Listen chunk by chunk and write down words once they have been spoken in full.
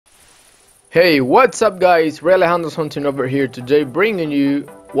Hey, what's up guys, really Hunting over here today bringing you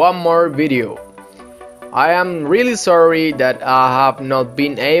one more video. I am really sorry that I have not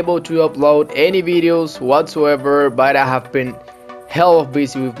been able to upload any videos whatsoever, but I have been hell of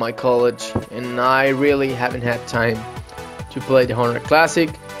busy with my college and I really haven't had time to play the Thehunter Classic.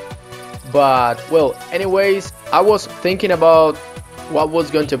 But well, anyways, I was thinking about what was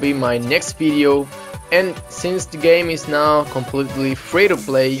going to be my next video, and since the game is now completely free to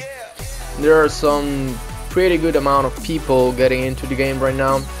play, there are some pretty good amount of people getting into the game right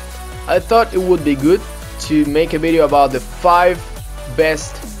now. I thought it would be good to make a video about the 5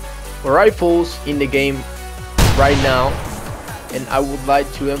 best rifles in the game right now, and I would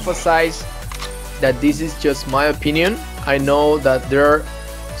like to emphasize that this is just my opinion. I know that there are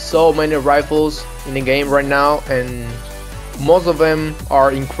so many rifles in the game right now and most of them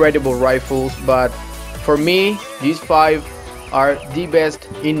are incredible rifles, but for me these 5 are the best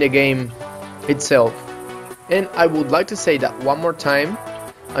in the game itself. And I would like to say that one more time.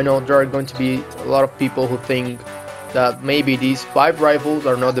 I know there are going to be a lot of people who think that maybe these 5 rifles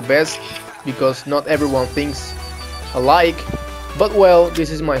are not the best because not everyone thinks alike, but well, this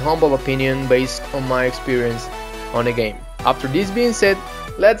is my humble opinion based on my experience on the game. After this being said,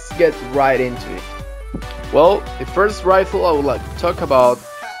 let's get right into it. Well, the first rifle I would like to talk about,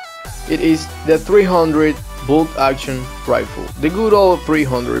 it is the 300 bolt action rifle, the good old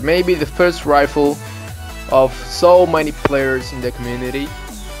 300, maybe the first rifle of so many players in the community,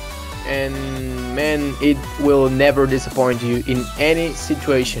 and man, it will never disappoint you in any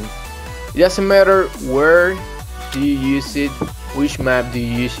situation. It doesn't matter where do you use it, which map do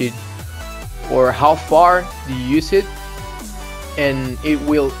you use it, or how far do you use it, and it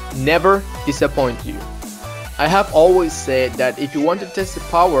will never disappoint you. I have always said that if you want to test the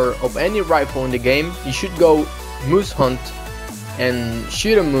power of any rifle in the game, you should go moose hunt and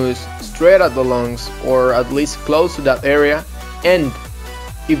shoot a moose straight at the lungs, or at least close to that area, and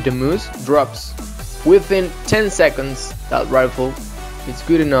if the moose drops within 10 seconds, that rifle is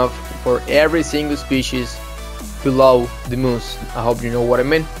good enough for every single species below the moose. I hope you know what I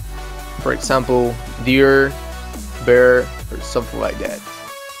mean. For example, deer, bear, or something like that.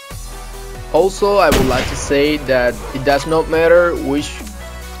 Also, I would like to say that it does not matter which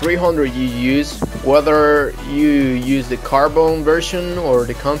 300 you use, whether you use the carbon version or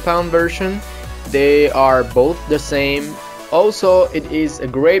the compound version, they are both the same. Also, it is a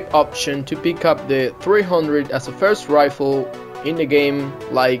great option to pick up the 300 as a first rifle in the game.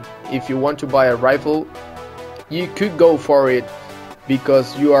 Like if you want to buy a rifle, you could go for it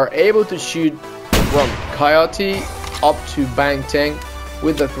because you are able to shoot from coyote up to bang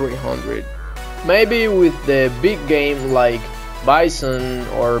with the 300. Maybe with the big game like bison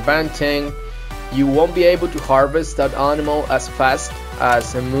or banteng, you won't be able to harvest that animal as fast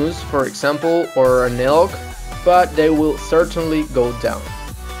as a moose, for example, or an elk, but they will certainly go down.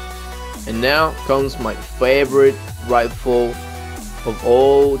 And now comes my favorite rifle of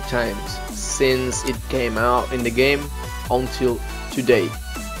all times since it came out in the game until today.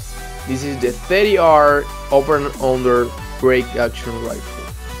 This is the 30R over and under break action rifle.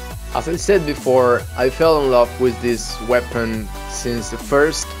 As I said before, I fell in love with this weapon since the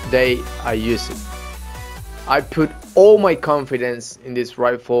first day I used it. I put all my confidence in this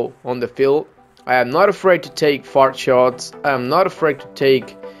rifle on the field. I am not afraid to take far shots, I am not afraid to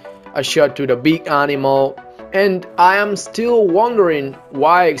take a shot to the big animal, and I am still wondering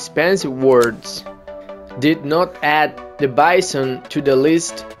why Expensive Words did not add the bison to the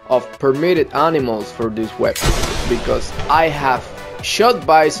list of permitted animals for this weapon, because I have shot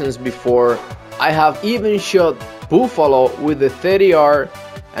bisons before. I have even shot buffalo with the 30R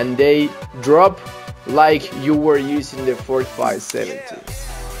and they drop like you were using the 4570.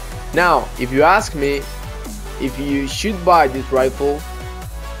 Now, if you ask me if you should buy this rifle,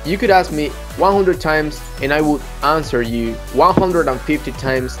 you could ask me 100 times and I would answer you 150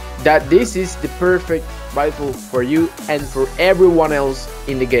 times that this is the perfect rifle for you and for everyone else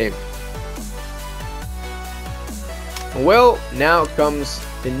in the game. Well, now comes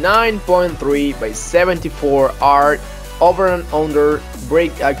the 9.3 by 74 art over and under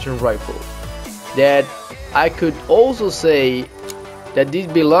break action rifle. That I could also say that this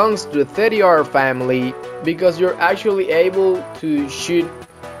belongs to the 30R family because you're actually able to shoot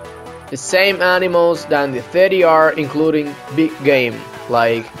the same animals than the 30R, including big game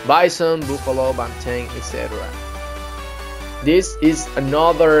like bison, buffalo, banteng, etc. This is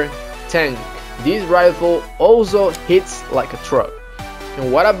another tank. This rifle also hits like a truck.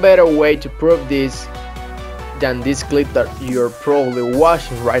 And what a better way to prove this than this clip that you're probably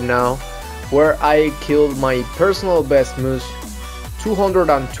watching right now, where I killed my personal best moose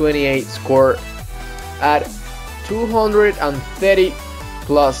 228 score at 230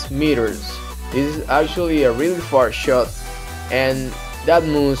 plus meters. This is actually a really far shot, and that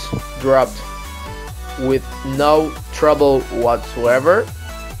moose dropped with no trouble whatsoever.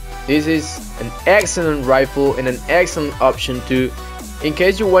 This is an excellent rifle and an excellent option too, in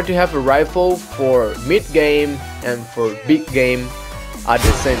case you want to have a rifle for mid-game and for big game at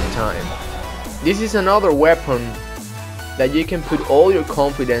the same time. This is another weapon that you can put all your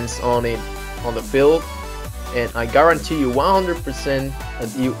confidence on it on the field, and I guarantee you 100%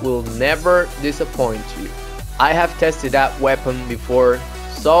 that it will never disappoint you. I have tested that weapon before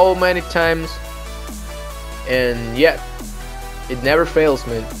so many times, and yet it never fails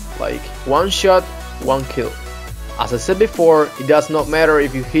me. Like, one shot, one kill. As I said before, it does not matter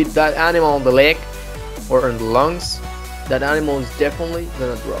if you hit that animal on the leg or on the lungs, that animal is definitely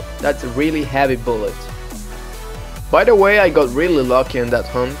gonna drop. That's a really heavy bullet. By the way, I got really lucky in that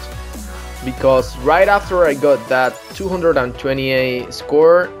hunt, because right after I got that 228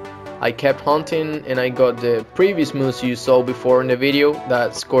 score, I kept hunting and I got the previous moose you saw before in the video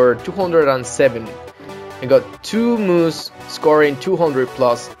that scored 207. I got 2 moose scoring 200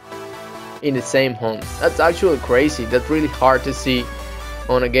 plus in the same hunt. That's actually crazy. That's really hard to see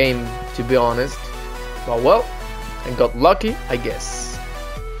on a game, to be honest. But well, I got lucky, I guess.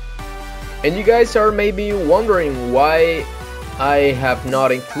 And you guys are maybe wondering why I have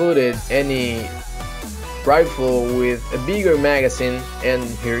not included any rifle with a bigger magazine, and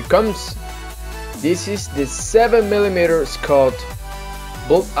here it comes. This is the 7mm Scott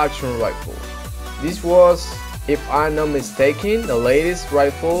bolt action rifle. This was, if I'm not mistaken, the latest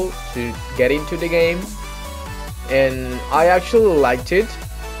rifle to get into the game, and I actually liked it.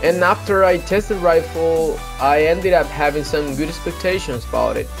 And after I tested the rifle, I ended up having some good expectations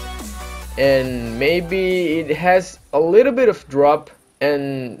about it. And maybe it has a little bit of drop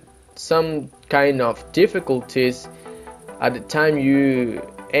and some kind of difficulties at the time you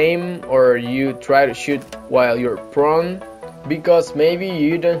aim or you try to shoot while you're prone, because maybe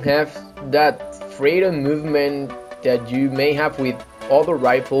you don't have that freedom movement that you may have with other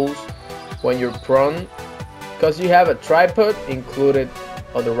rifles when you're prone, because you have a tripod included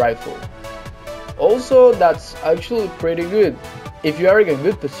on the rifle. Also, that's actually pretty good. If you are in a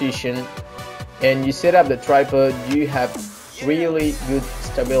good position and you set up the tripod, you have really good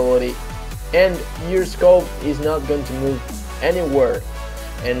stability and your scope is not going to move anywhere,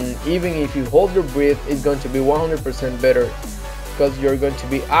 and even if you hold your breath, it's going to be 100% better because you're going to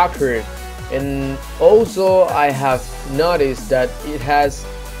be accurate. And also, I have noticed that it has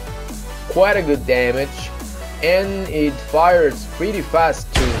quite a good damage and it fires pretty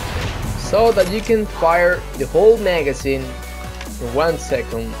fast too, so that you can fire the whole magazine in 1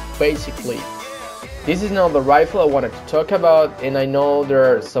 second basically. This is not the rifle I wanted to talk about, and I know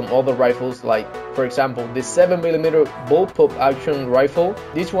there are some other rifles, like for example the 7mm bullpup action rifle.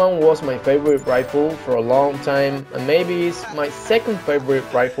 This one was my favorite rifle for a long time, and maybe it's my second favorite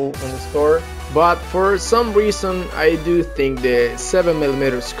rifle in the store, but for some reason I do think the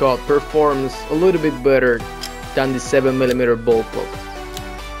 7mm Scott performs a little bit better than the 7mm bullpup.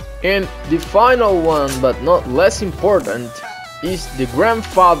 And the final one, but not less important, is the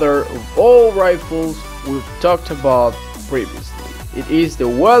grandfather of all rifles we've talked about previously. It is the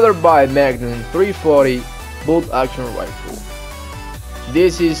Weatherby Magnum 340 bolt action rifle.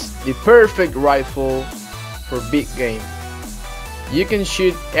 This is the perfect rifle for big game. You can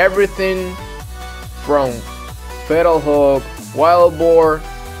shoot everything from fetal hog, wild boar,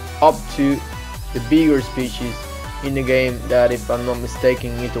 up to the bigger species in the game that, if I'm not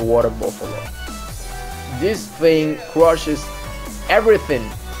mistaken, is the water buffalo. This thing crushes everything.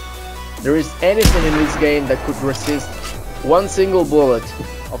 There is anything in this game that could resist one single bullet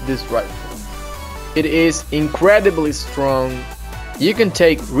of this rifle. It is incredibly strong. You can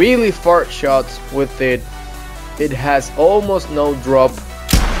take really far shots with it. It has almost no drop,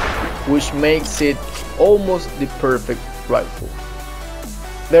 which makes it almost the perfect rifle.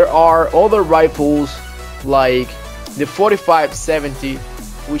 There are other rifles like the 45-70,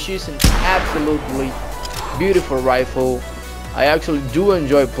 which is an absolutely beautiful rifle. I actually do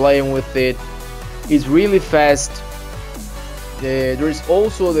enjoy playing with it. It's really fast. There is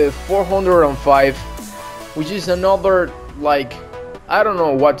also the 405, which is another, like, I don't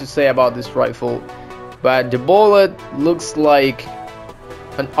know what to say about this rifle, but the bullet looks like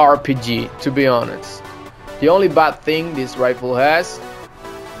an RPG, to be honest. The only bad thing this rifle has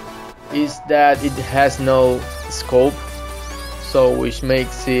is that it has no scope, so which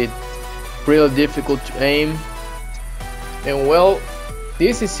makes it really difficult to aim. And well,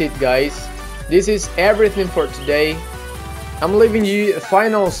 this is it, guys. This is everything for today. I'm leaving you a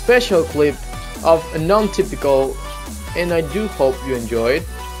final special clip of a non-typical, and I do hope you enjoyed.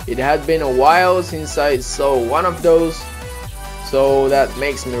 It had been a while since I saw one of those, so that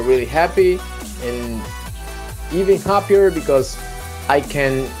makes me really happy, and even happier because I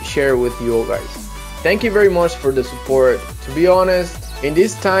can share with you all guys. Thank you very much for the support. To be honest, in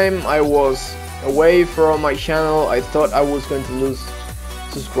this time I was away from my channel, I thought I was going to lose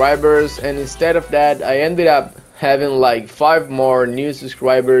subscribers, and instead of that I ended up having like 5 more new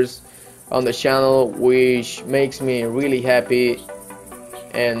subscribers on the channel, which makes me really happy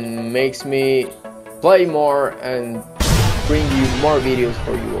and makes me play more and bring you more videos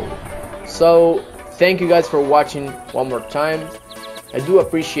for you all. So thank you guys for watching one more time. I do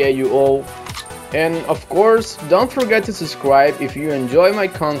appreciate you all, and of course don't forget to subscribe if you enjoy my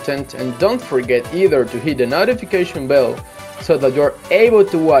content, and don't forget either to hit the notification bell so that you're able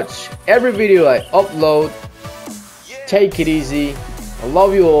to watch every video I upload. Take it easy. I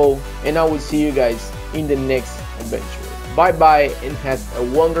love you all, and I will see you guys in the next adventure. Bye bye, and have a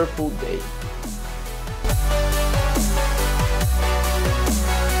wonderful day.